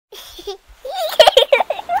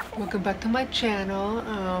Welcome back to my channel,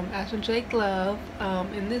 Ashton Drake Love.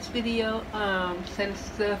 In this video, since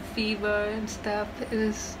the fever and stuff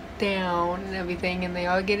is down and everything, and they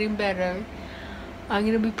are getting better, I'm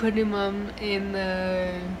gonna be putting them in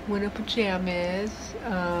the winter pajamas.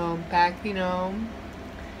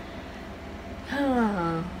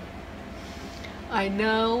 I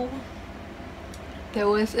know there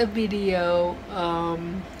was a video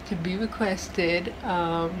to be requested,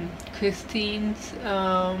 Christine's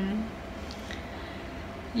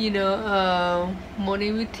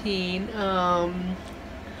morning routine.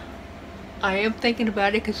 I am thinking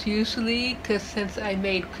about it because since I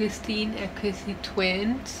made Christine and Chrissy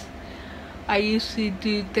twins, I usually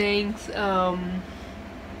do things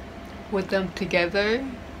with them together.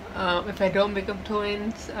 If I don't make them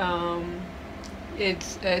twins,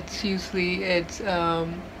 it's usually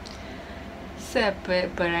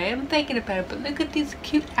separate, but I am thinking about it. But look at these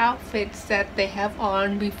cute outfits that they have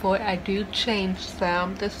on before I do change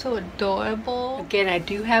them. They're so adorable. Again, I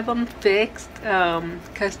do have them fixed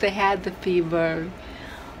because they had the fever,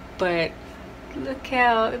 but look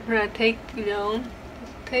how when I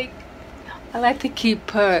I like to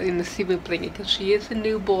keep her in the fever blanket because she is a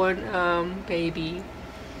newborn baby.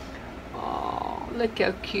 Oh, look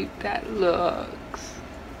how cute that looks.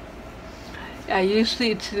 I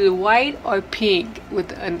usually it's either white or pink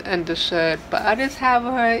with an undershirt, but I just have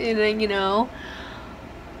her in a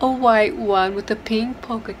white one with the pink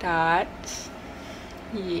polka dots.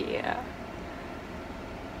 Yeah.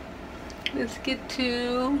 Let's get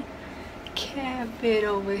to Kevin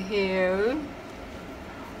over here.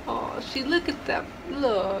 Oh, look at that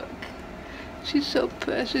look. She's so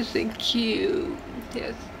precious and cute.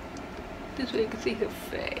 Yes. This way you can see her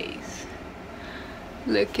face.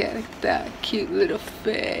 Look at that cute little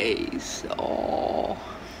face. Oh,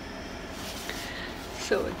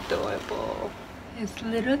 so adorable. It's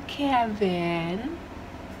little Kevin.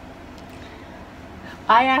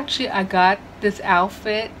 I got this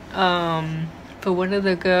outfit for one of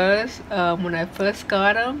the girls when I first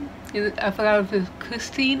got them. I forgot if it was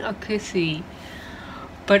Christine or Chrissy,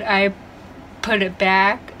 but I put it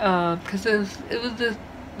back because it was just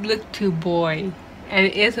look too boy. And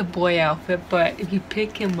it is a boy outfit, but if you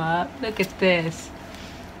pick him up, look at this.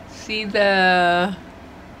 See the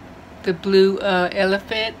blue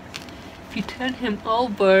elephant? If you turn him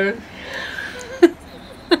over,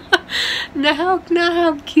 now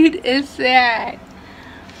how cute is that?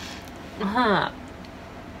 Can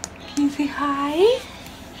you say hi?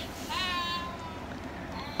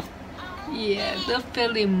 Yeah, they're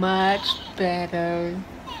feeling much better.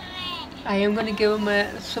 I am going to give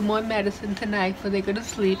them some more medicine tonight before they go to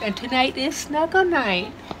sleep. And tonight is snuggle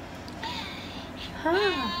night.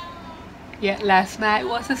 Yeah, last night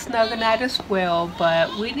was a snuggle night as well,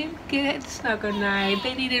 but we didn't get snuggle night.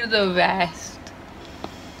 They needed the rest.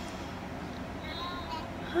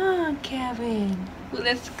 Kevin. Well,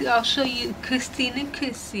 I'll show you Christine and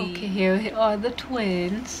Chrissy. Okay, here are the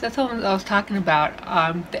twins. That's what I was talking about.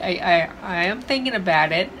 I am thinking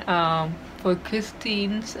about it. For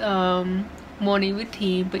Christine's morning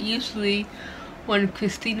routine, but usually when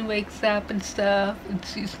Christine wakes up and stuff,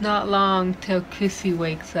 it's not long till Chrissy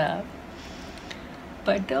wakes up.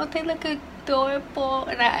 But don't they look adorable?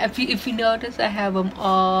 And if you notice, I have them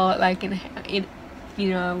all like in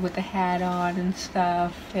with the hat on and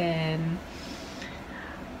stuff.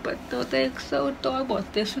 But don't they look so adorable?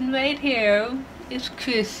 This one right here is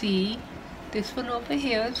Chrissy. This one over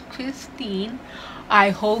here is Christine. I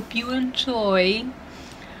hope you enjoy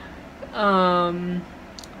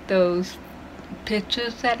those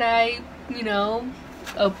pictures that I,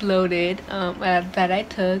 uploaded, that I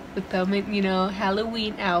took with them in,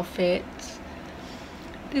 Halloween outfits.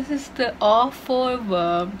 This is all four of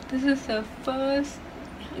them. This is the first,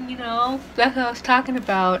 that's what I was talking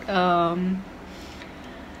about.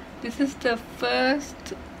 This is the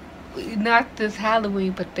first, not this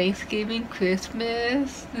Halloween, but Thanksgiving,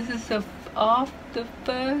 Christmas. This is the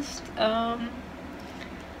first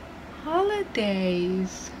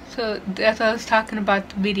holidays. So that's what I was talking about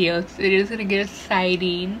the videos. It is gonna get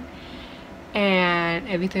exciting and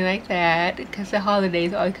everything like that because the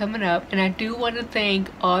holidays are coming up. And I do want to thank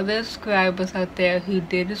all the subscribers out there who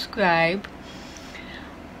did subscribe.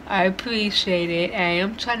 I appreciate it. I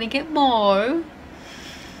am trying to get more.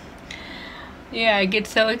 Yeah, I get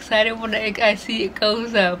so excited when I see it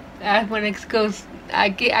goes up. When it goes,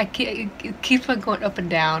 it keeps on going up and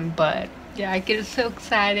down, but yeah, I get so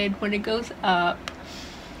excited when it goes up.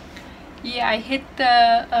 Yeah, I hit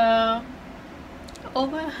the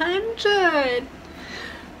over 100.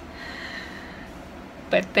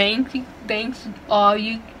 But thanks all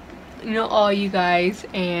you all you guys,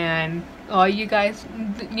 and all you guys,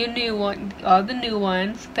 your new one, all the new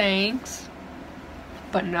ones, thanks.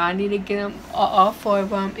 But now I need to get them, all 4 of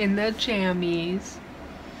them in the jammies.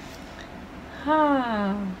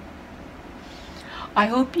 I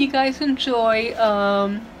hope you guys enjoy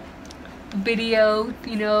the video,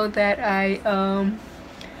 that I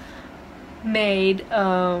made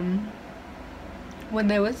when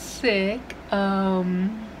they were sick.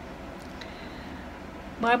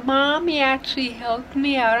 My mommy actually helped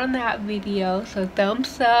me out on that video, so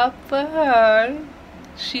thumbs up for her.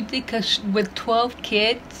 She did, because with 12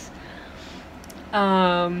 kids,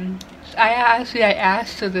 I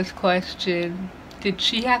asked her this question: did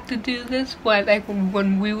she have to do this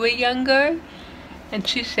when we were younger? And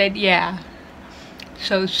she said yeah.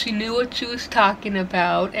 So she knew what she was talking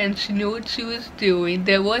about, and she knew what she was doing.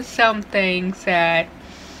 There was some things that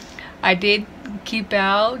I did keep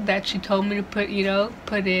out that she told me to put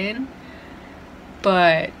in.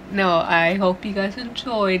 But no, I hope you guys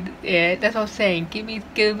enjoyed it. That's what I'm saying.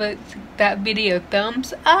 Give that video a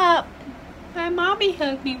thumbs up. My mommy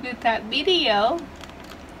helped me with that video.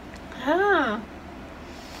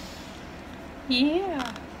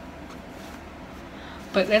 Yeah.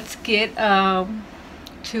 But let's get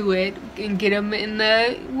to it and get them in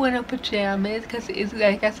the winter pajamas, because it's,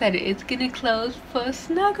 like I said, it's getting close for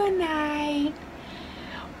snuggle night.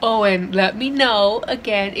 Oh, and let me know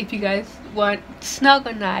again if you guys want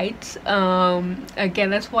snuggle nights. Again,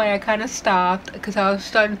 that's why I kind of stopped, because I was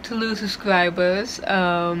starting to lose subscribers.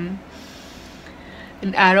 And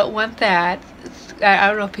I don't want that. I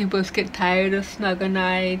don't know if people just get tired of snuggle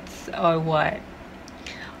nights or what.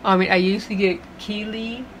 I mean, I used to get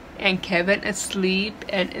Keely and Kevin asleep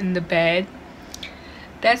and in the bed.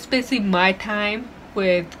 That's basically my time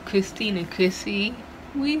with Christine and Chrissy.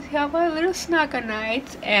 We have our little snuggle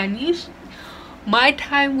nights, and my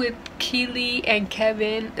time with Keely and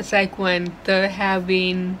Kevin is like when they're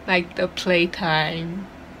having like the playtime.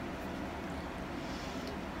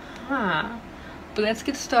 But let's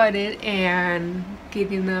get started and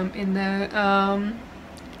getting them in the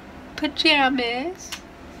pajamas.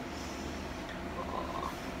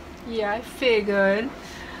 Yeah, I figured.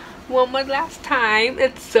 One more last time.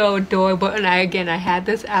 It's so adorable. And I had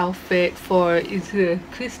this outfit for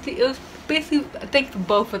Christy. It was basically, I think, for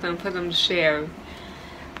both of them, for them to share.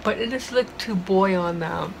 But it just looked too boy on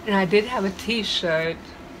them. And I did have a t-shirt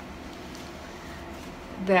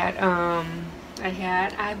that I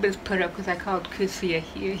just put up because I called Chrissy a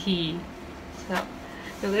he. So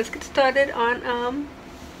now let's get started on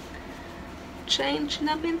changing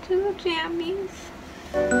them into the jammies.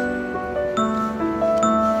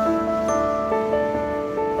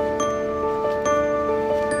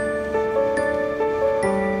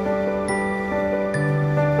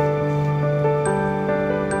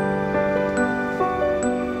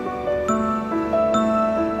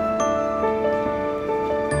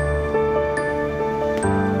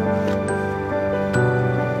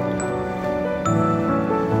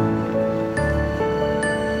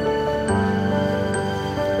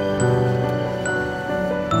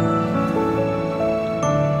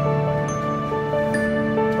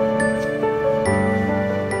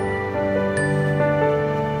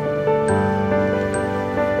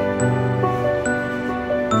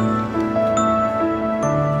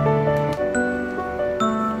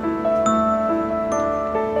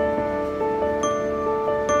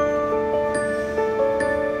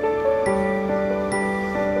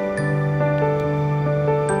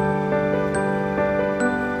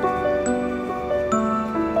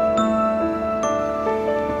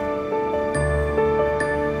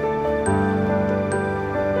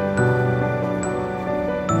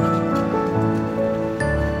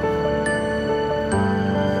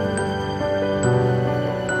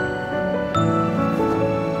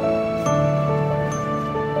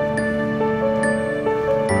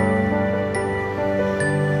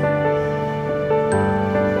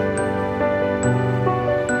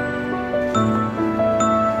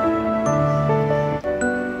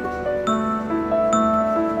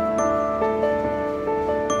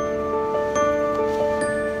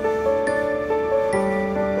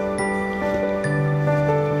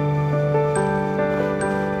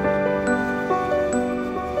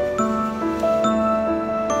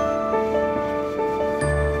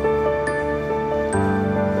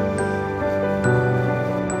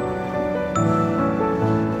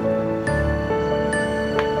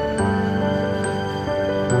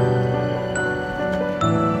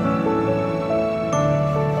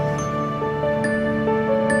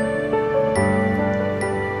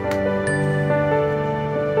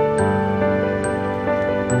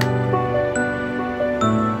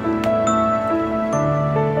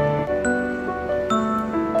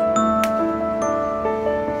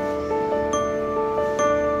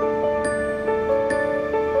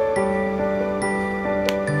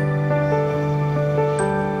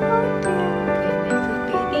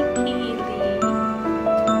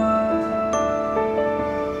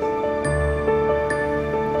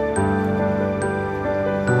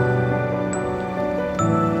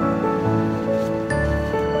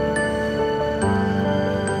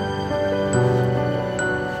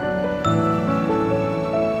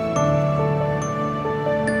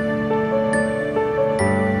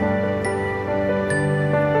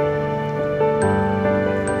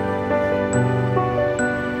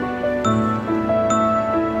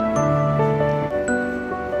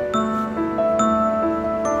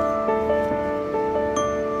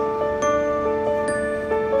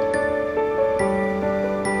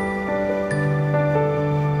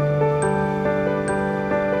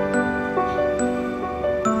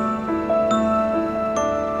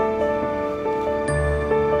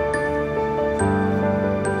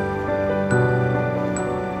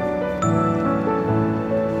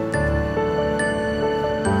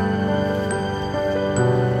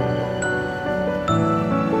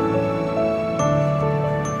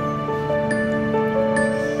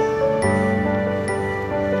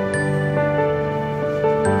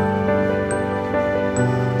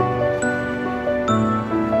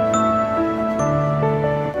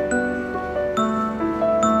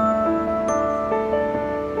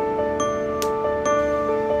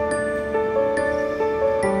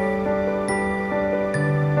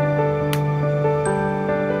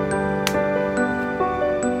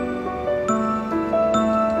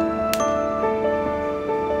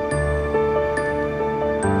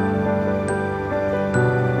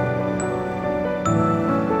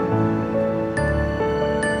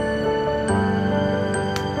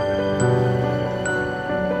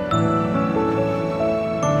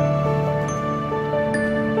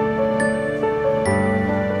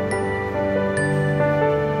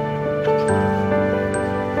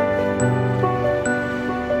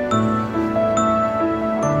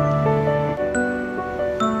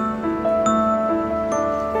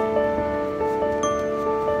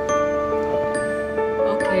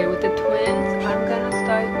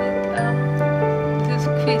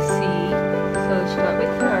 start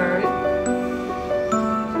with her.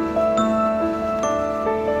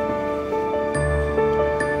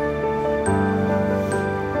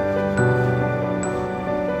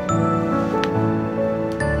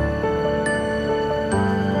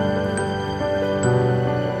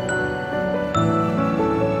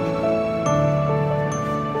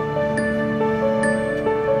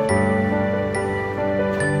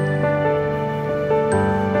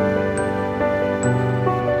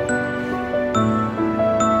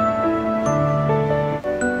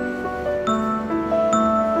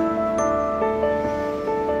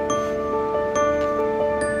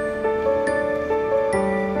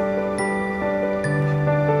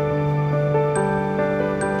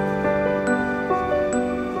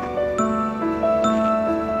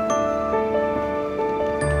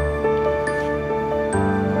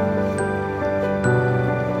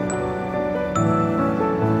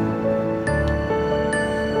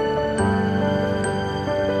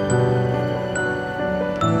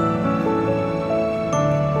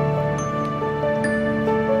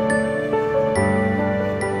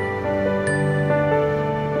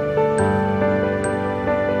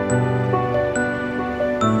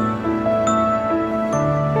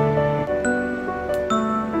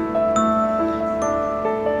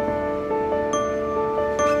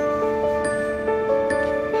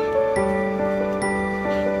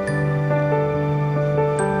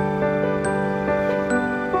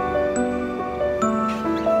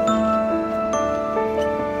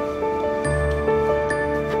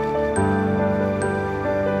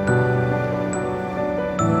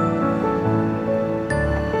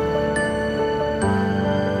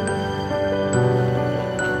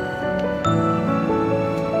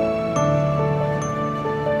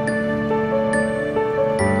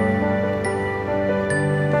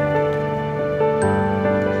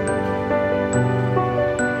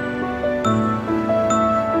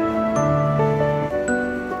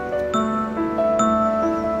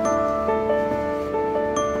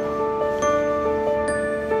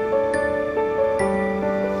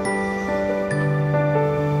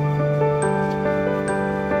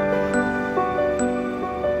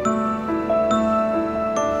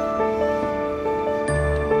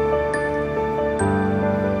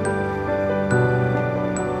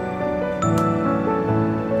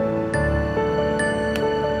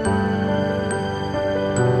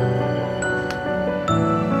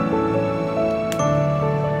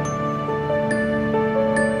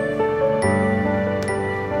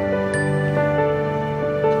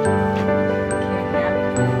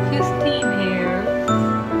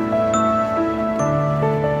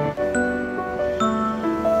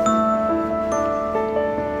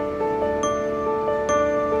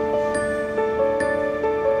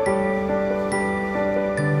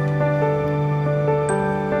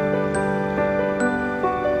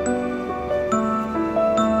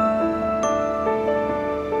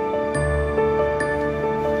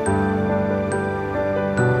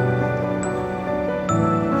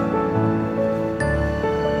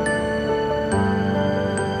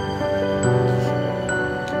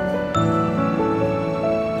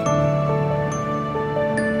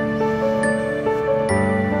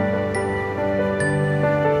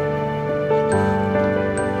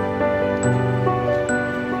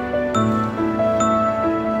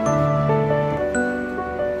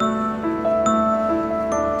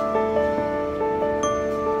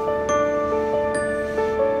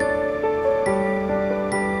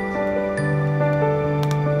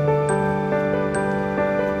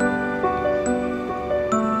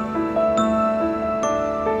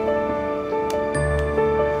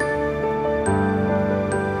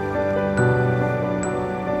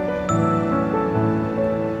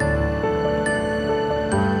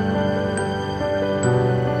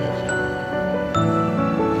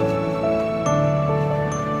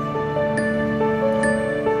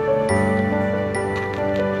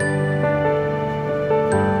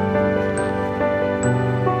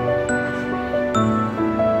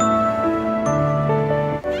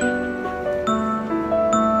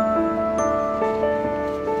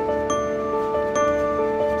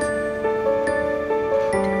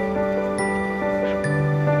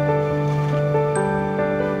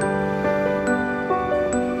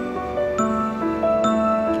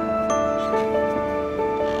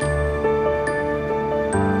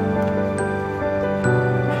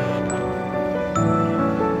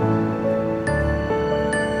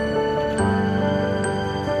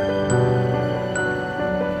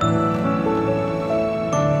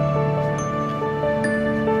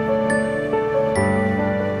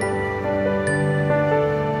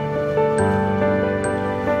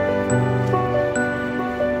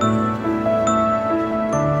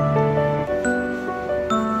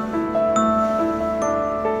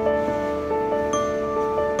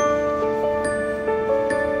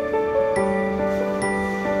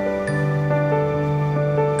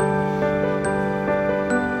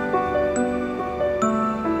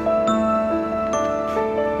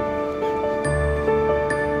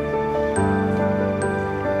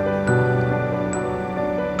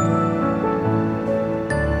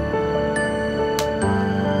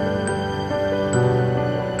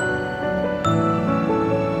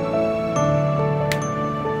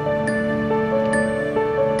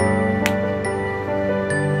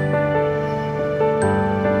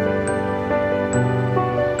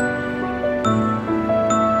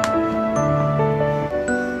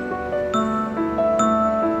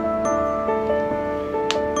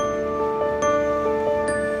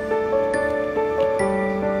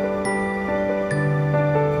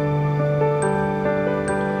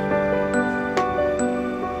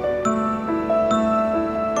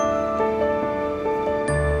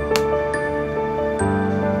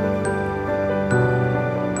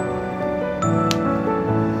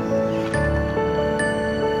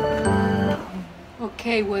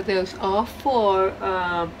 but there's all four.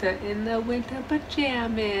 They're in the winter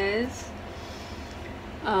pajamas.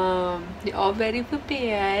 They're all ready for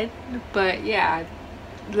bed. But yeah,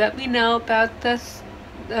 let me know about the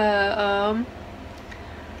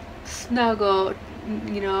snuggle.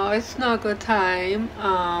 You know, it's snuggle time.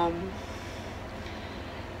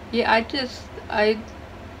 Yeah,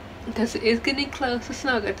 because it's getting close to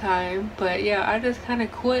snuggle time, but yeah, I just kind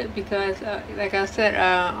of quit because, like I said,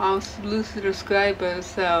 I'm losing subscribers,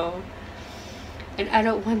 so, and I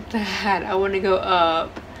don't want that. I want to go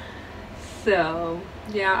up. So,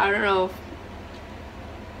 yeah, I don't know if,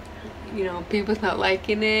 you know, people's not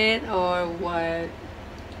liking it or what,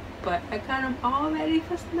 but I got them all ready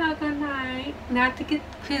for snuggle night. Not to get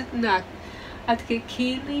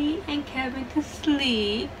Keely and Kevin to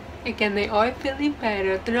sleep. Again, they are feeling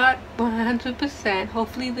better. They're not 100%.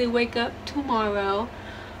 Hopefully they wake up tomorrow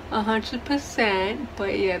 100%.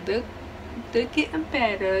 But yeah, they're getting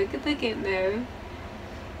better. They're getting there.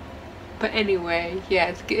 But anyway, yeah,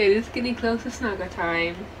 it is getting close to snuggle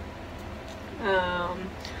time.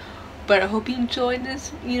 But I hope you enjoyed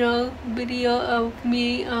this, you know, video of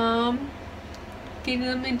me getting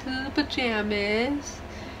them into the pajamas.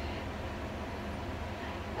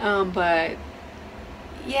 But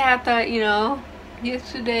yeah, I thought, you know, not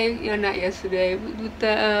yesterday, with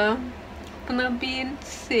the, for not being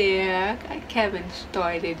sick, Kevin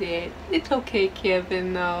started it. It's okay,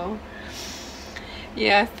 Kevin, though.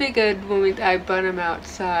 Yeah, I figured when I brought him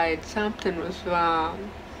outside, something was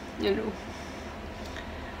wrong, you know.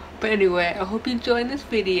 But anyway, I hope you enjoyed this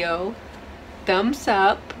video. Thumbs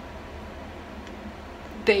up.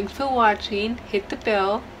 Thanks for watching. Hit the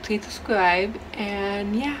bell, please subscribe,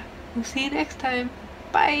 and yeah, we'll see you next time.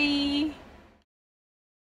 Bye!